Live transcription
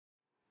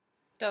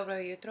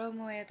Dobro jutro,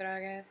 moje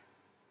drage.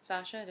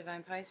 Sasha,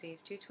 Divine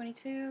Pisces,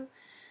 222.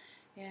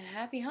 Yeah,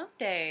 happy hump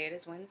day. It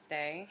is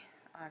Wednesday,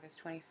 August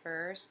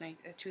 21st,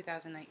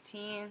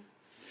 2019.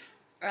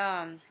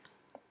 I'm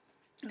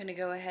going to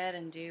go ahead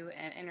and do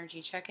an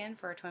energy check-in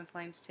for our twin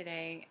flames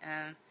today.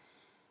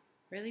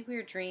 Really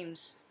weird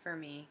dreams for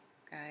me,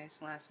 guys,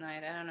 last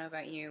night. I don't know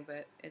about you,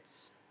 but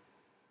it's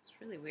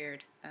really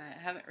weird. I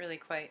haven't really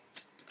quite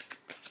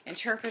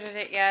interpreted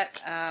it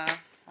yet.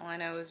 All I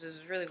know is it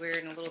was really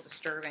weird and a little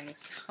disturbing,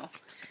 so...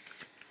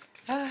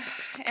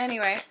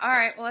 Anyway,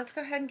 alright, well, let's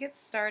go ahead and get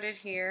started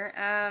here.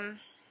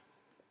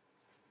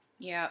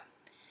 Yeah,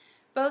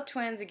 both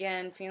twins,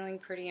 again, feeling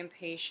pretty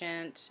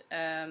impatient.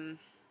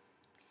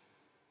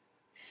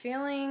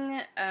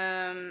 Feeling,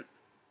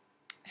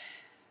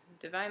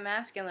 Divine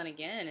Masculine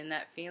again, and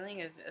that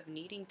feeling of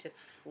needing to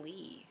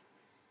flee.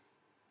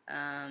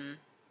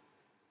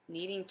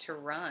 Needing to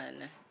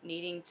run.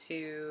 Needing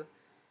to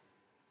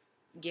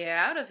get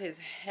out of his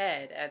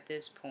head at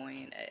this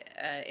point.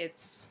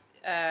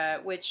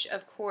 Which,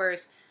 of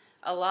course,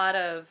 a lot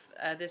of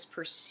this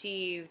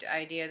perceived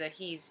idea that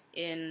he's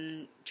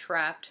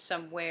trapped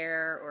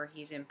somewhere or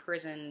he's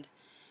imprisoned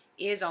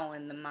is all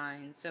in the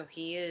mind. So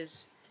he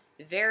is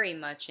very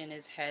much in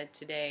his head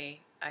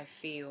today, I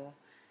feel.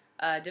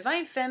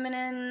 Divine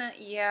Feminine,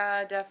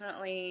 yeah,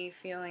 definitely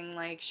feeling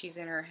like she's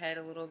in her head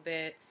a little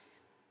bit.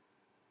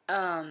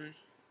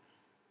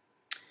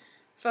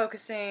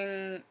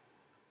 Focusing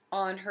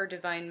on her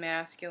Divine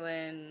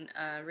Masculine,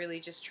 really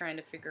just trying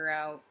to figure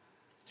out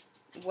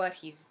what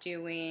he's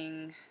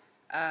doing.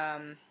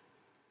 I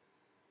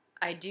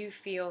do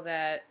feel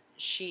that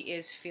she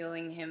is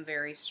feeling him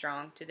very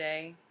strong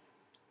today.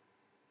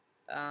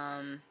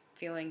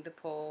 Feeling the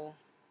pull.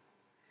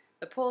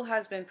 The pull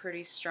has been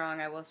pretty strong,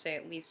 I will say,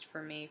 at least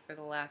for me, for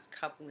the last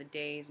couple of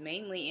days,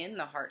 mainly in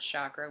the heart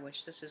chakra,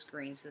 which this is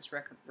green, so this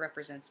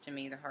represents to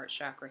me the heart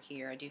chakra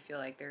here. I do feel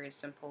like there is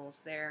some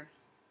pulls there,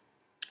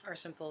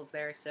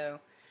 so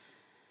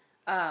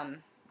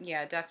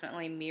yeah,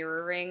 definitely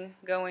mirroring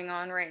going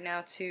on right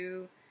now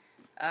too.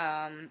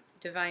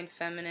 Divine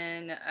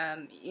Feminine,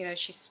 you know,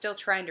 she's still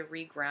trying to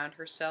reground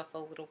herself a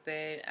little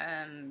bit.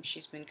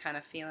 She's been kind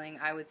of feeling,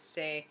 I would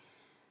say,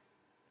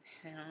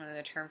 I don't know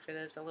the term for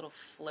this, a little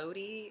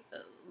floaty,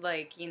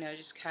 like, you know,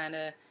 just kind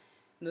of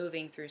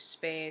moving through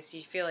space.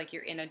 You feel like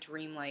you're in a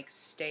dreamlike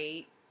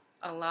state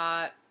a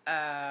lot,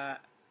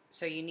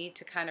 so you need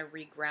to kind of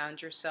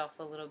reground yourself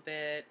a little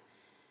bit.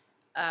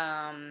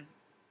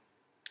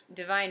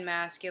 Divine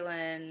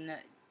Masculine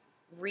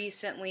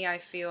recently, I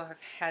feel,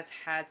 has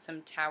had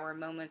some tower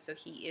moments, so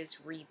he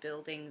is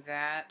rebuilding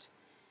that.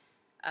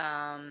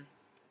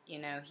 You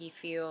know, he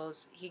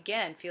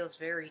again feels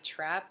very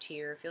trapped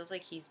here. Feels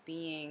like he's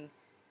being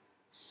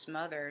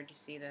smothered. You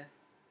see the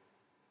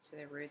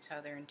roots, how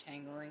they're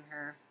entangling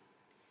her.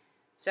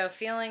 So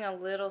feeling a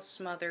little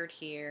smothered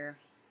here.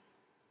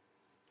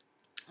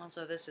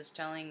 Also, this is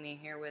telling me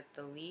here with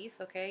the leaf,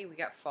 okay, we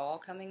got fall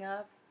coming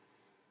up.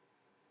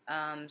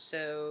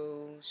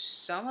 So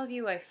some of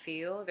you, I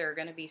feel, there are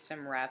going to be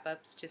some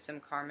wrap-ups to some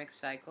karmic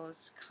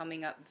cycles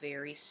coming up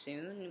very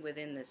soon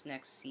within this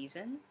next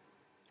season.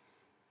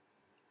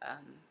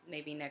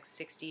 Maybe next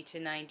 60 to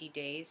 90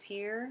 days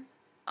here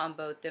on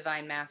both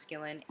Divine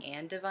Masculine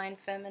and Divine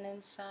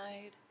Feminine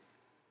side.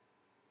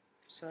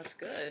 So that's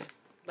good.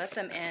 Let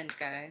them end,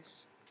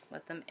 guys.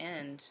 Let them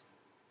end.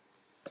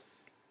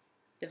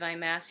 Divine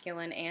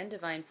Masculine and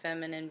Divine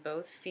Feminine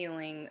both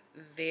feeling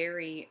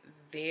very,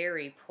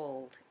 very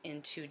pulled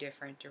in two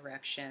different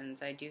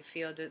directions. I do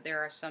feel that there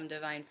are some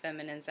Divine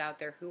Feminines out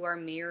there who are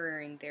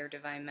mirroring their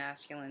Divine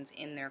Masculines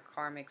in their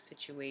karmic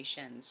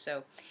situations.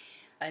 So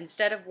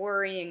instead of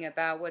worrying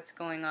about what's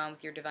going on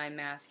with your Divine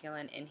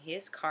Masculine in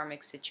his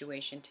karmic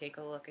situation, take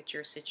a look at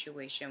your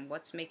situation.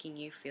 What's making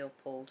you feel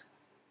pulled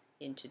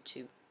into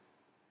two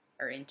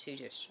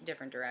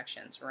different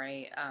directions,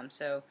 right?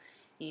 So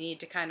you need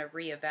to kind of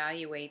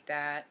reevaluate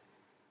that,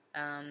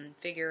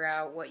 figure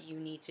out what you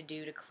need to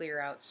do to clear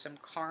out some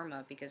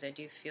karma, because I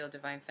do feel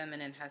Divine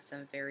Feminine has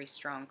some very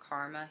strong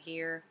karma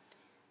here,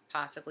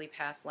 possibly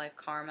past life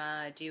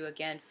karma. I do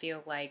again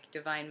feel like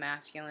Divine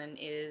Masculine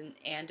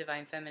and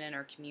Divine Feminine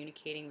are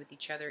communicating with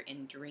each other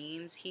in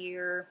dreams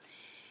here,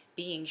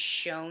 being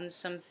shown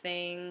some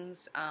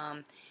things.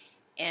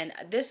 And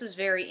this is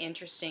very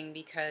interesting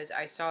because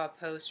I saw a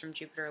post from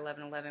Jupiter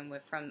 1111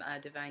 from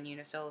Divine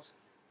Unicells,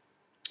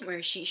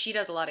 where she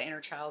does a lot of inner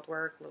child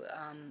work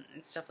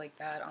and stuff like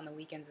that on the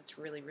weekends. It's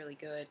really, really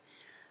good.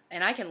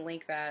 And I can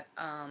link that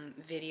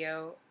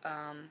video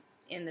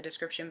in the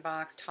description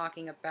box,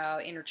 talking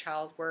about inner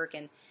child work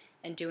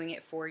and doing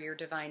it for your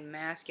Divine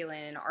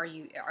Masculine, and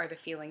are the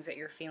feelings that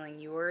you're feeling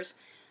yours.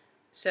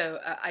 So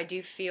I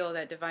do feel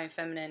that Divine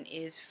Feminine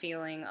is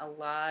feeling a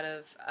lot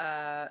of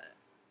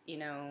you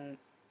know,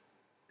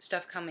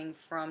 stuff coming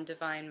from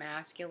Divine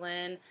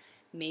Masculine.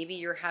 Maybe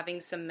you're having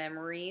some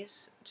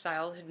memories,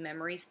 childhood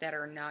memories, that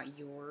are not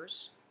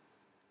yours.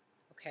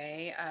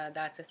 Okay,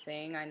 that's a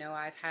thing. I know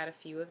I've had a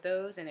few of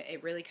those, and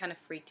it really kind of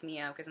freaked me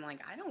out because I'm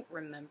like, I don't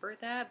remember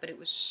that, but it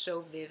was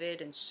so vivid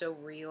and so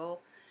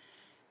real.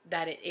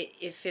 that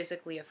it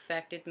physically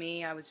affected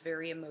me. I was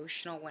very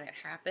emotional when it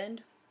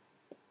happened.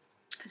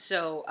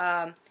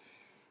 So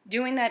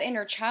doing that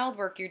inner child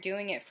work, you're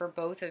doing it for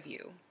both of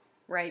you,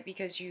 right?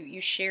 Because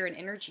you share an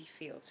energy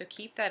field. So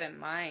keep that in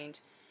mind.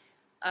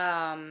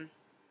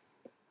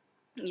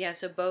 Yeah,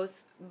 so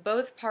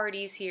both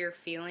parties here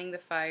feeling the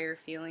fire,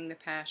 feeling the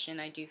passion.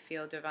 I do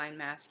feel Divine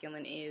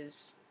Masculine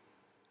is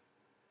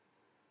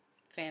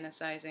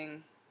fantasizing,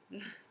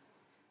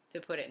 to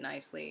put it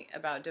nicely,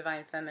 about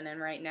Divine Feminine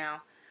right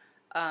now.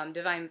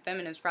 Divine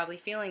Feminine is probably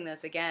feeling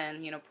this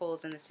again,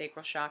 pulls in the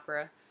sacral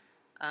chakra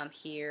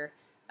here,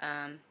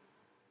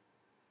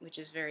 which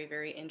is very,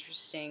 very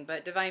interesting.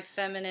 But Divine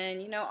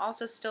Feminine,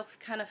 also still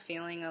kind of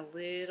feeling a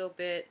little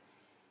bit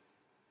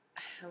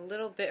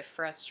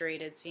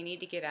frustrated, so you need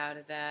to get out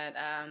of that.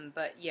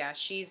 But yeah,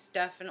 she's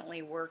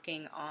definitely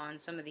working on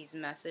some of these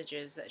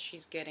messages that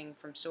she's getting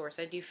from Source.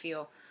 I do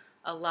feel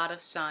a lot of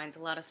signs, a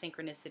lot of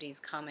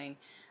synchronicities coming.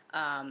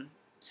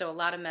 So a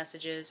lot of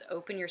messages.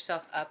 Open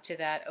yourself up to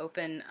that.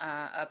 Open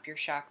up your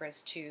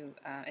chakras to,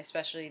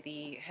 especially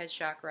the head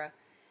chakra,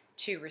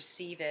 to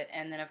receive it.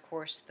 And then, of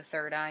course, the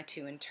third eye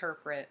to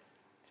interpret,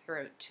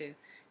 throat to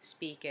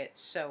speak it,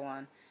 so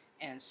on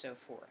and so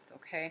forth.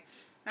 Okay?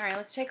 All right,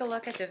 let's take a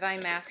look at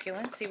Divine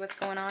Masculine, see what's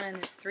going on in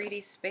his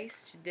 3D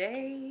space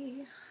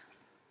today.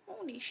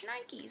 Holy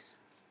shnikes.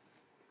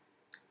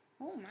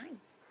 Oh my,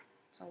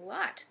 it's a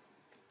lot.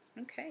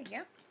 Okay,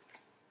 yep.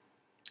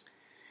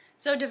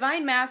 So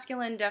Divine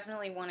Masculine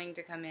definitely wanting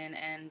to come in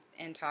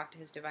and talk to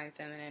his Divine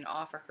Feminine,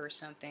 offer her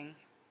something.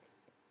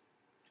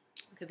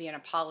 It could be an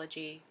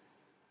apology.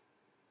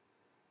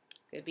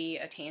 Could be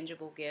a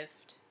tangible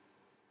gift.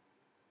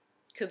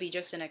 Could be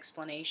just an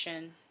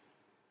explanation.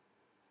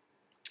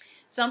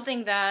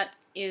 Something that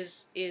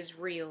is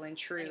real and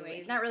true. Anyway,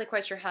 he's not really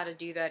quite sure how to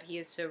do that. He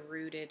is so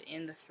rooted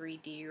in the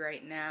 3D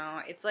right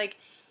now. It's like,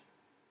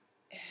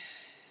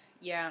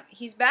 yeah,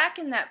 he's back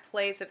in that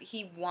place of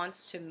he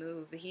wants to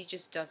move, but he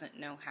just doesn't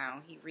know how.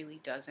 He really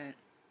doesn't.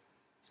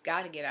 He's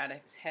got to get out of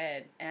his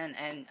head. And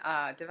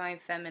Divine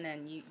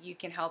Feminine, you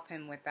can help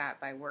him with that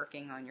by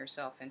working on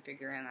yourself and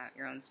figuring out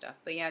your own stuff.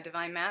 But yeah,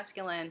 Divine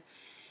Masculine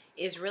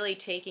is really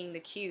taking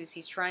the cues.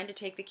 He's trying to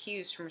take the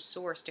cues from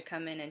Source to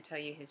come in and tell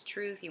you his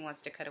truth. He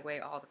wants to cut away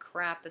all the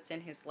crap that's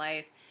in his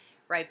life,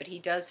 right? But he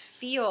does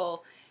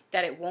feel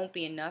that it won't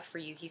be enough for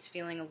you. He's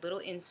feeling a little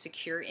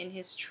insecure in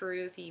his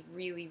truth. He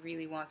really,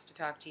 really wants to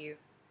talk to you.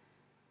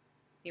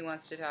 He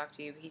wants to talk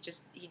to you, but he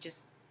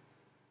just,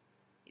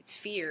 it's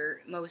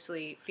fear,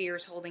 mostly. Fear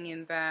is holding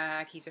him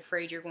back. He's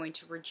afraid you're going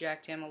to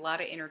reject him. A lot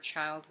of inner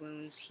child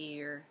wounds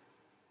here.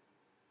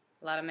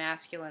 A lot of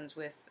masculines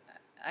with,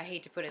 I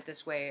hate to put it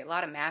this way, a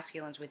lot of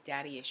masculines with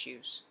daddy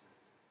issues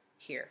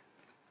here.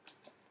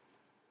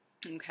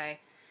 Okay.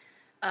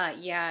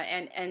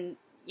 Yeah, and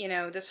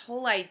this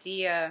whole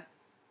idea,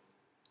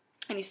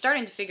 and he's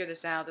starting to figure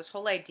this out, this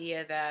whole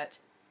idea that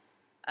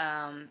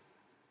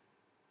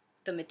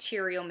the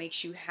material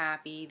makes you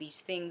happy, these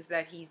things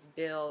that he's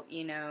built,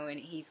 and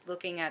he's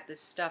looking at this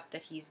stuff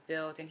that he's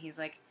built, and he's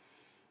like,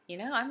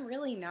 I'm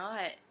really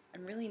not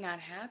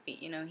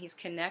happy. He's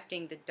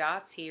connecting the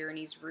dots here, and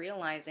he's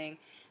realizing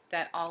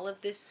that all of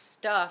this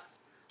stuff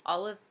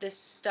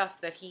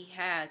that he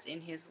has in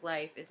his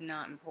life is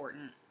not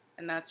important.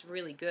 And that's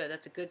really good.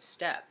 That's a good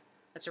step.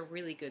 That's a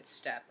really good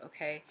step,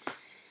 okay?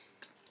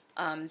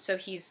 So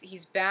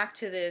he's back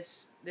to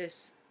this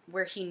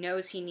where he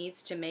knows he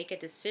needs to make a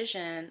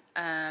decision,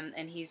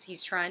 and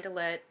he's trying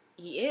to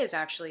he is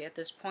actually at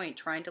this point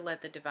trying to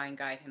let the divine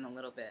guide him a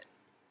little bit.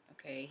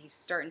 Okay, he's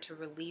starting to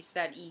release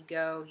that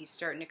ego. He's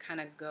starting to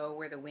kind of go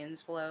where the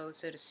winds blow,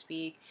 so to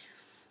speak.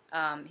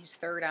 His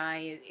third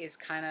eye is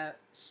kind of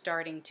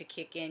starting to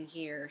kick in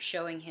here,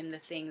 showing him the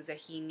things that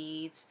he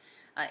needs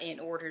in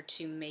order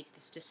to make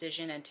this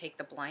decision and take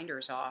the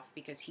blinders off,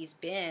 because he's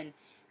been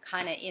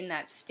kind of in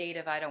that state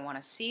of, I don't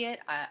want to see it,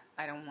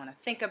 I don't want to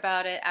think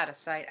about it, out of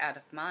sight, out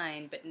of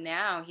mind. But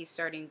now he's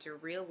starting to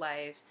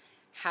realize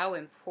how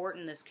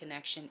important this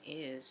connection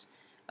is.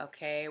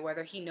 Okay,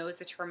 whether he knows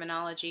the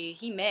terminology,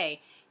 he may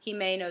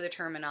know the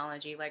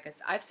terminology. Like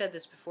I've said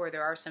this before,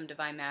 there are some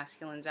Divine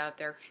Masculines out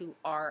there who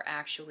are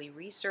actually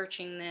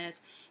researching this.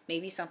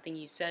 Maybe something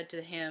you said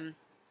to him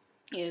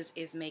is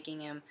making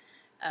him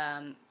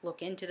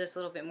look into this a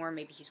little bit more.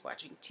 Maybe he's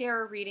watching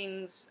tarot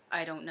readings.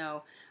 I don't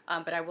know.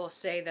 But I will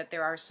say that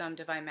there are some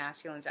Divine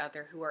Masculines out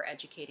there who are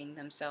educating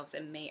themselves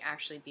and may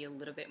actually be a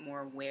little bit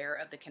more aware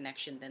of the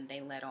connection than they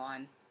let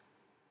on.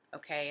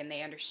 Okay, and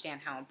they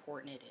understand how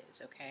important it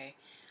is. Okay.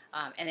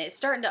 And it's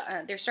starting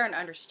to, they're starting to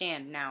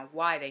understand now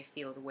why they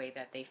feel the way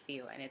that they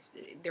feel, and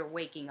they're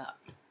waking up,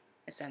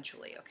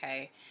 essentially,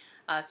 okay?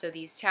 So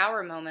these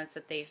tower moments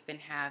that they've been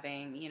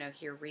having,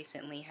 here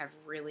recently have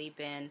really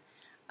been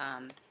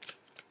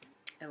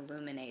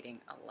illuminating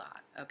a lot,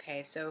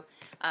 okay? So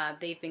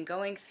they've been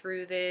going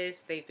through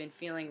this, they've been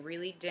feeling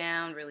really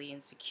down, really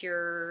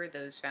insecure,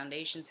 those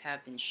foundations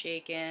have been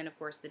shaken. Of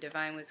course, the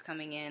divine was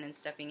coming in and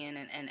stepping in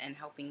and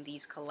helping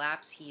these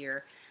collapse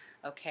here.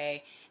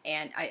 okay?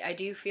 And I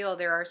do feel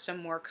there are some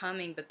more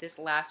coming, but this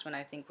last one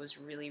I think was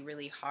really,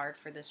 really hard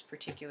for this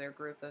particular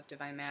group of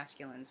Divine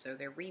Masculines. So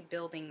they're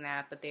rebuilding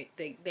that, but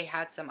they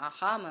had some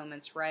aha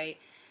moments, right?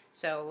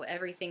 So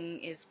everything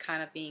is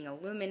kind of being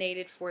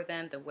illuminated for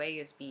them. The way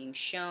is being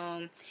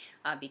shown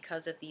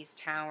because of these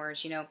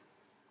towers, you know.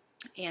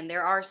 And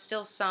there are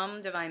still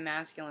some Divine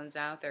Masculines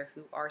out there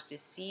who are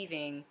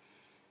deceiving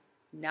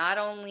not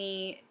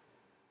only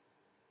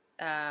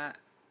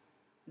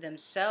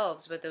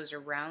themselves, but those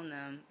around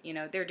them. You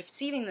know, they're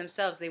deceiving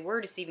themselves. They were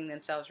deceiving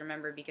themselves,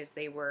 remember, because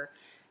they were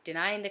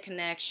denying the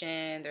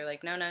connection. They're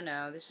like, no, no,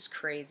 no, this is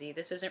crazy.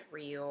 This isn't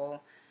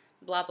real.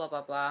 Blah, blah,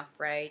 blah, blah,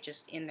 right?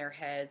 Just in their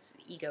heads,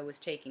 the ego was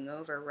taking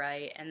over,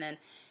 right?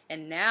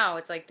 And now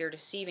it's like they're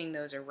deceiving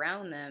those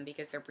around them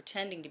because they're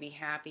pretending to be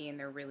happy and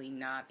they're really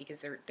not,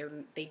 because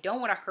they don't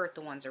want to hurt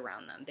the ones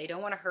around them. They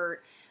don't want to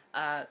hurt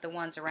the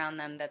ones around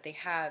them that they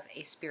have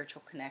a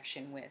spiritual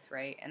connection with,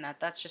 right? And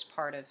that's just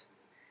part of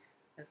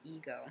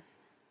ego.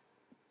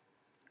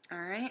 All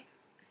right.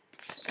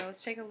 So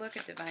let's take a look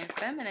at Divine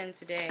Feminine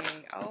today.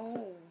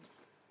 Oh,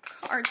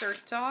 cards are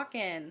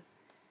talking.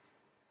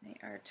 They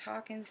are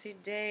talking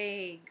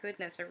today.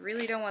 Goodness, I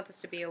really don't want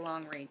this to be a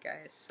long read,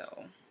 guys.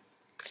 So,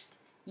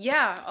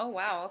 yeah. Oh,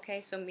 wow.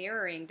 Okay, so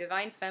mirroring.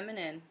 Divine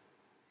Feminine.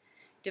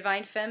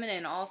 Divine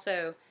Feminine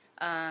also,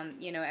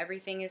 you know,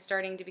 everything is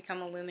starting to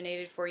become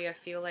illuminated for you. I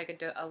feel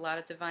like a lot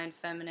of Divine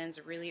Feminines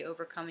are really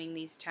overcoming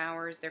these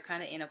towers. They're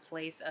kind of in a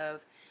place of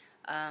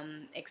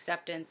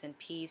acceptance and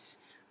peace.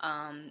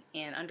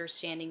 And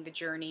understanding the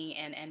journey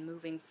and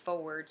moving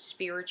forward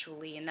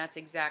spiritually, and that's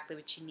exactly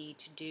what you need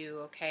to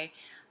do, okay?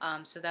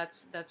 So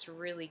that's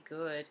really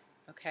good,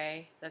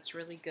 okay? That's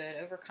really good,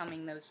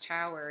 overcoming those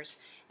towers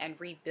and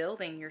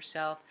rebuilding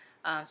yourself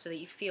so that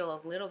you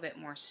feel a little bit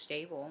more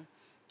stable,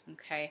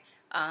 okay?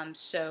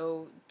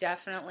 So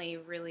definitely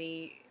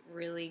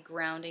really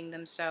grounding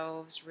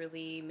themselves,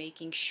 really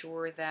making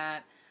sure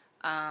that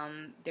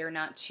they're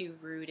not too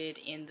rooted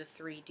in the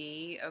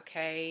 3D,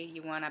 okay?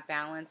 You want a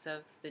balance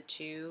of the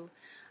two,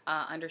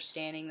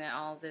 understanding that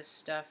all this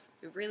stuff,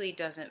 it really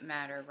doesn't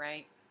matter,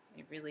 right?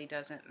 It really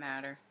doesn't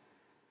matter.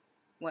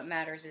 What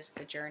matters is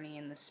the journey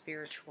and the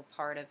spiritual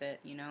part of it,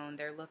 you know, and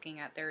they're looking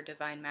at their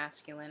Divine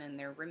Masculine and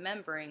they're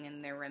remembering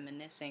and they're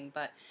reminiscing,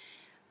 but,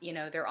 you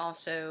know, they're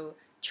also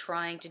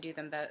trying to do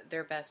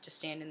their best to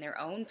stand in their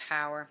own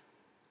power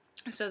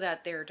so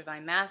that their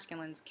Divine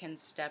Masculines can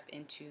step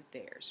into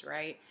theirs,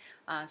 right?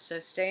 So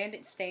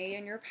stay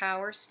in your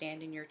power,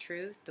 stand in your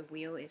truth. The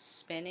wheel is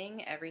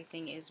spinning.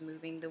 Everything is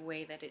moving the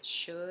way that it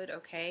should,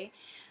 okay?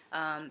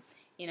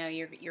 You know,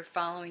 you're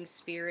following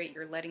spirit.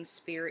 You're letting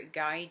spirit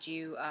guide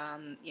you,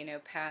 you know,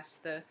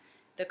 past the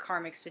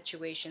karmic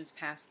situations,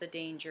 past the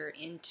danger,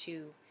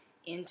 into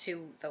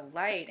the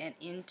light and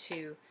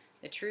into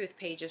the truth.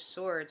 Page of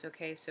Swords,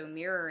 okay? So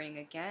mirroring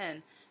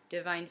again.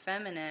 Divine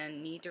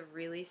Feminine, need to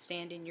really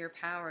stand in your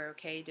power,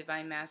 okay?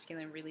 Divine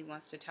Masculine really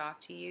wants to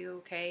talk to you,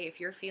 okay? If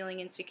you're feeling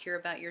insecure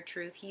about your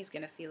truth, he's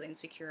going to feel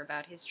insecure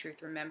about his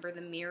truth. Remember the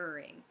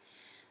mirroring,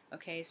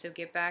 okay? So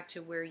get back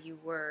to where you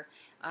were.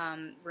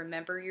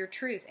 Remember your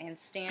truth and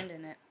stand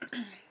in it.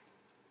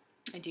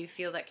 I do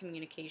feel that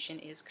communication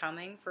is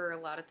coming for a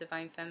lot of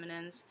Divine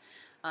Feminines.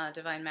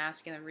 Divine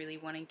Masculine really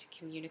wanting to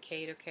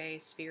communicate, okay?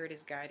 Spirit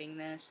is guiding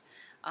this.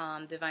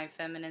 Divine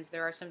Feminines,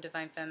 there are some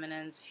Divine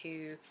Feminines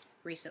who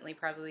recently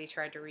probably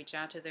tried to reach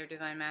out to their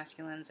Divine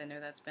Masculines. I know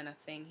that's been a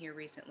thing here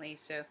recently,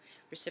 so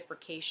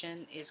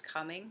reciprocation is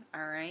coming,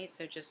 alright?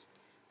 So just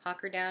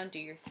hunker down, do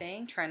your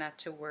thing, try not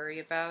to worry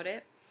about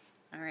it,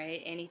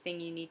 alright? Anything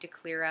you need to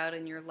clear out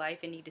in your life,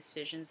 any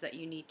decisions that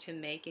you need to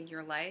make in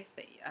your life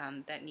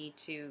that need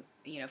to,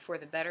 you know, for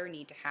the better,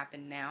 need to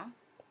happen now.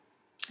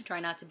 Try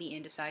not to be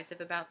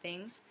indecisive about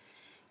things.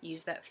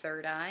 Use that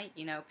third eye,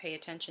 you know, pay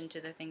attention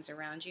to the things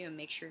around you and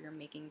make sure you're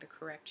making the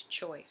correct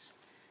choice.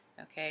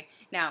 Okay,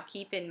 now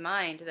keep in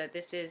mind that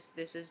this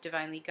is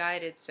divinely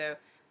guided, so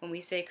when we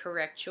say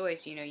correct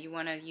choice, you know, you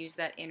want to use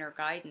that inner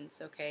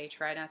guidance, okay?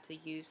 Try not to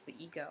use the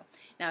ego.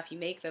 Now, if you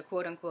make the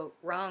quote-unquote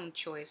wrong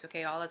choice,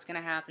 okay, all that's going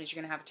to happen is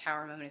you're going to have a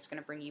tower moment. It's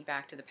going to bring you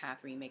back to the path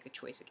where you make the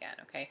choice again,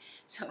 okay?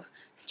 So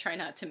try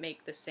not to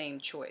make the same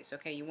choice,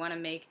 okay? You want to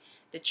make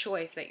the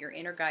choice that your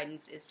inner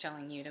guidance is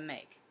telling you to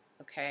make,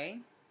 okay?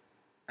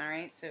 All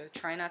right, so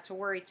try not to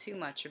worry too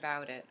much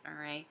about it, all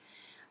right?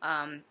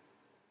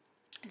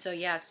 So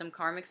yeah, some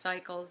karmic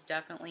cycles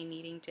definitely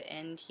needing to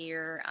end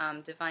here.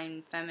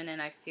 Divine Feminine,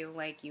 I feel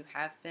like you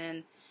have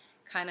been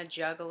kind of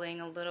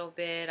juggling a little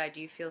bit. I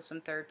do feel some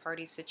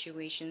third-party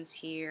situations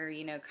here,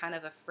 you know, kind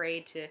of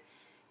afraid to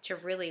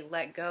really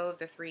let go of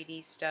the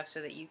 3D stuff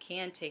so that you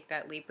can take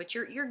that leap. But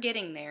you're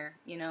getting there,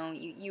 you know.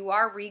 You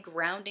are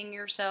regrounding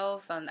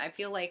yourself. I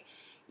feel like,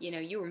 you know,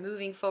 you were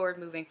moving forward,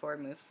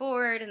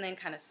 and then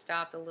kind of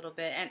stopped a little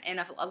bit. And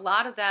a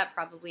lot of that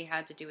probably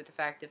had to do with the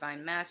fact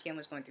Divine Masculine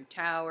was going through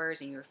towers,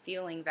 and you were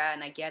feeling that,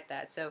 and I get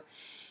that. So,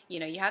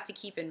 you know, you have to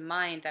keep in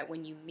mind that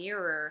when you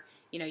mirror,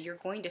 you know, you're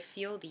going to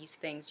feel these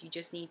things. You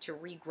just need to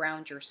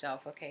reground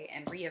yourself, okay,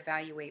 and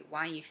reevaluate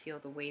why you feel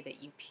the way that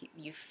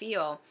you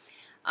feel.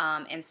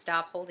 and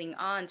stop holding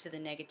on to the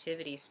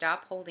negativity.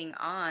 Stop holding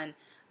on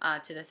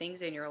to the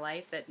things in your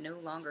life that no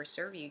longer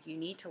serve you. You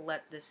need to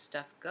let this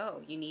stuff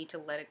go. You need to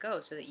let it go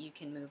so that you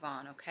can move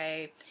on,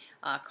 okay?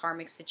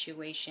 Karmic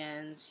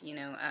situations, you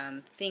know,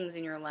 things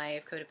in your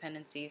life,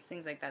 codependencies,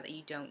 things like that that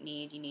you don't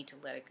need. You need to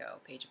let it go.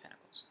 Page of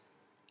Pentacles.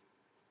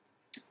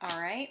 All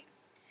right.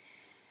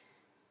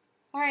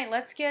 All right,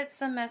 let's get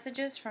some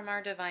messages from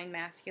our Divine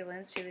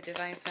Masculines to the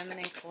Divine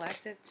Feminine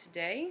Collective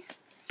today.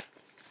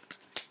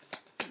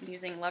 I'm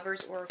using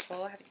Lover's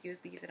Oracle. I haven't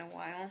used these in a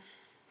while.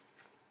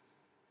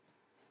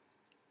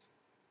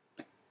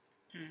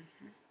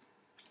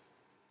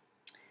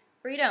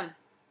 Freedom.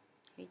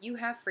 You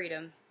have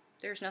freedom.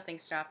 There's nothing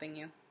stopping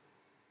you.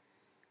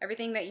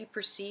 Everything that you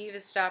perceive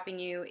is stopping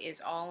you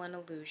is all an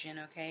illusion,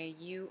 okay?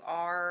 You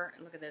are,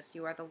 look at this,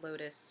 you are the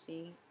lotus,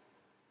 see?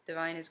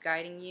 Divine is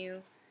guiding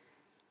you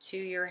to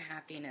your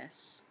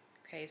happiness.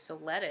 Okay, so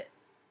let it.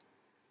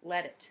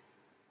 Let it.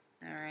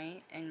 All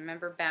right, and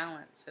remember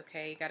balance.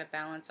 Okay, you got to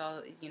balance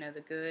all, you know,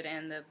 the good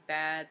and the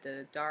bad,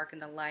 the dark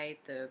and the light,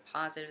 the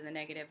positive and the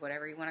negative,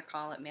 whatever you want to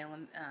call it, male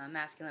and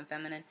masculine,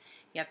 feminine.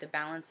 You have to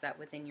balance that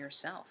within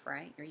yourself,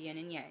 right? Your yin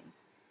and yang.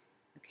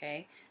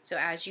 Okay, so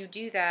as you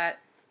do that,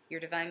 your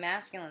Divine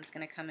Masculine is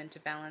going to come into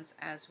balance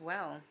as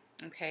well.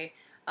 Okay,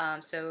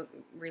 so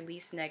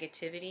release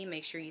negativity.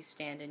 Make sure you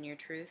stand in your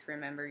truth.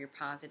 Remember you're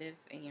positive,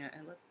 and you know,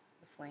 and look,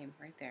 the flame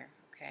right there.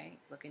 Okay,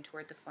 looking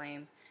toward the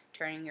flame,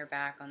 turning your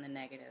back on the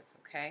negative.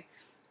 Okay,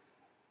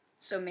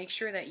 so make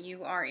sure that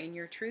you are in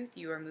your truth.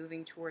 You are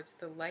moving towards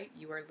the light.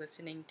 You are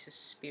listening to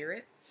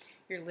spirit.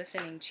 You're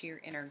listening to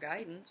your inner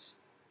guidance.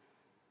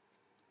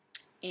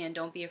 And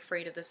don't be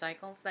afraid of the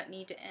cycles that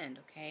need to end.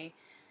 Okay.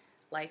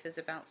 Life is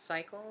about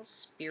cycles.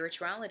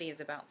 Spirituality is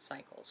about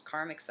cycles,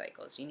 karmic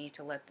cycles. You need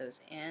to let those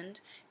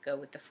end. Go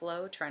with the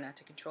flow. Try not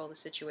to control the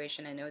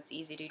situation. I know it's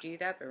easy to do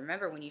that, but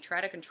remember, when you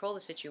try to control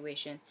the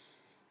situation,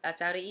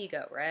 that's out of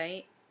ego,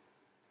 right?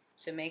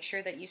 So make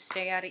sure that you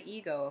stay out of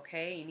ego,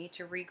 okay? You need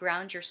to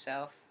reground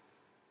yourself,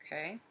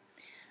 okay?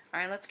 All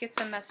right, let's get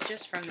some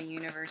messages from the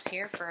universe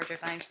here for our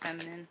Divine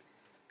Feminine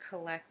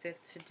Collective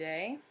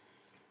today.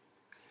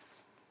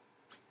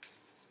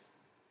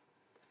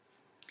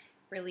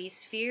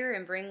 Release fear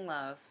and bring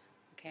love,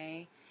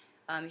 okay?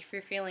 If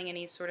you're feeling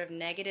any sort of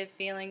negative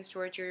feelings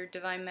towards your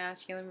Divine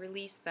Masculine,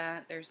 release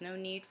that. There's no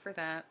need for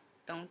that.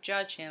 Don't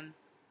judge him,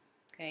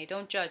 okay?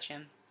 Don't judge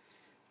him,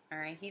 all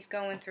right? He's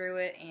going through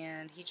it,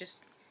 and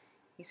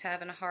he's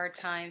having a hard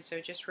time,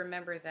 so just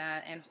remember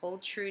that, and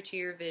hold true to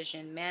your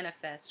vision.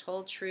 Manifest.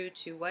 Hold true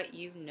to what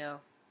you know,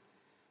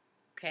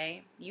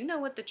 okay? You know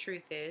what the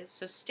truth is,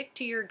 so stick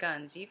to your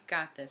guns. You've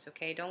got this,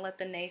 okay? Don't let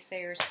the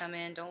naysayers come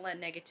in. Don't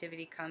let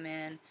negativity come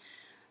in.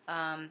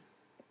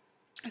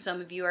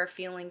 Some of you are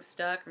feeling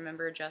stuck.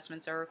 Remember,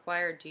 adjustments are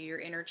required. Do your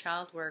inner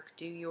child work.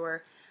 Do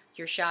your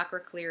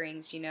chakra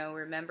clearings. You know,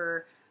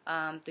 remember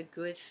the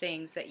good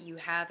things that you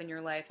have in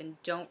your life,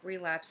 and don't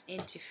relapse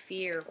into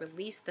fear.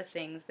 Release the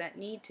things that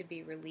need to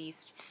be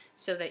released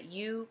so that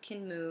you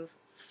can move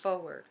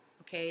forward.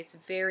 Okay, it's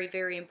very,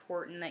 very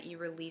important that you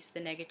release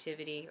the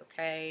negativity.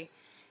 Okay,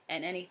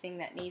 and anything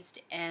that needs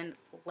to end,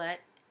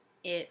 let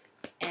it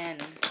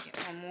end. Get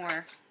one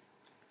more.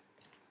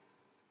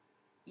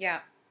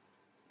 Yeah,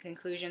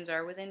 conclusions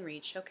are within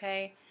reach,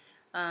 okay?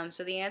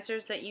 So the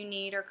answers that you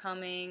need are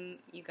coming.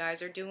 You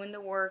guys are doing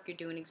the work. You're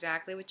doing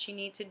exactly what you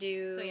need to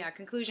do. So yeah,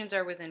 conclusions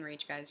are within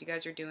reach, guys. You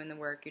guys are doing the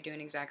work. You're doing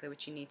exactly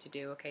what you need to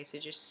do, okay? So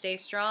just stay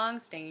strong,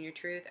 stay in your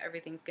truth.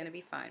 Everything's going to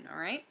be fine, all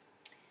right?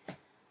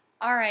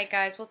 All right,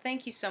 guys. Well,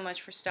 thank you so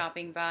much for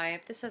stopping by.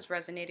 If this has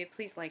resonated,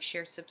 please like,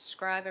 share,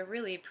 subscribe. I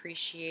really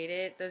appreciate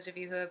it. Those of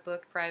you who have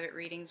booked private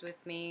readings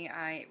with me,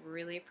 I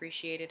really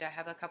appreciate it. I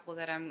have a couple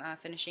that I'm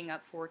finishing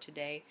up for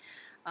today.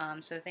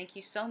 So thank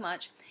you so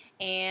much,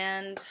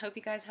 and hope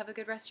you guys have a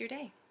good rest of your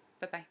day.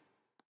 Bye-bye.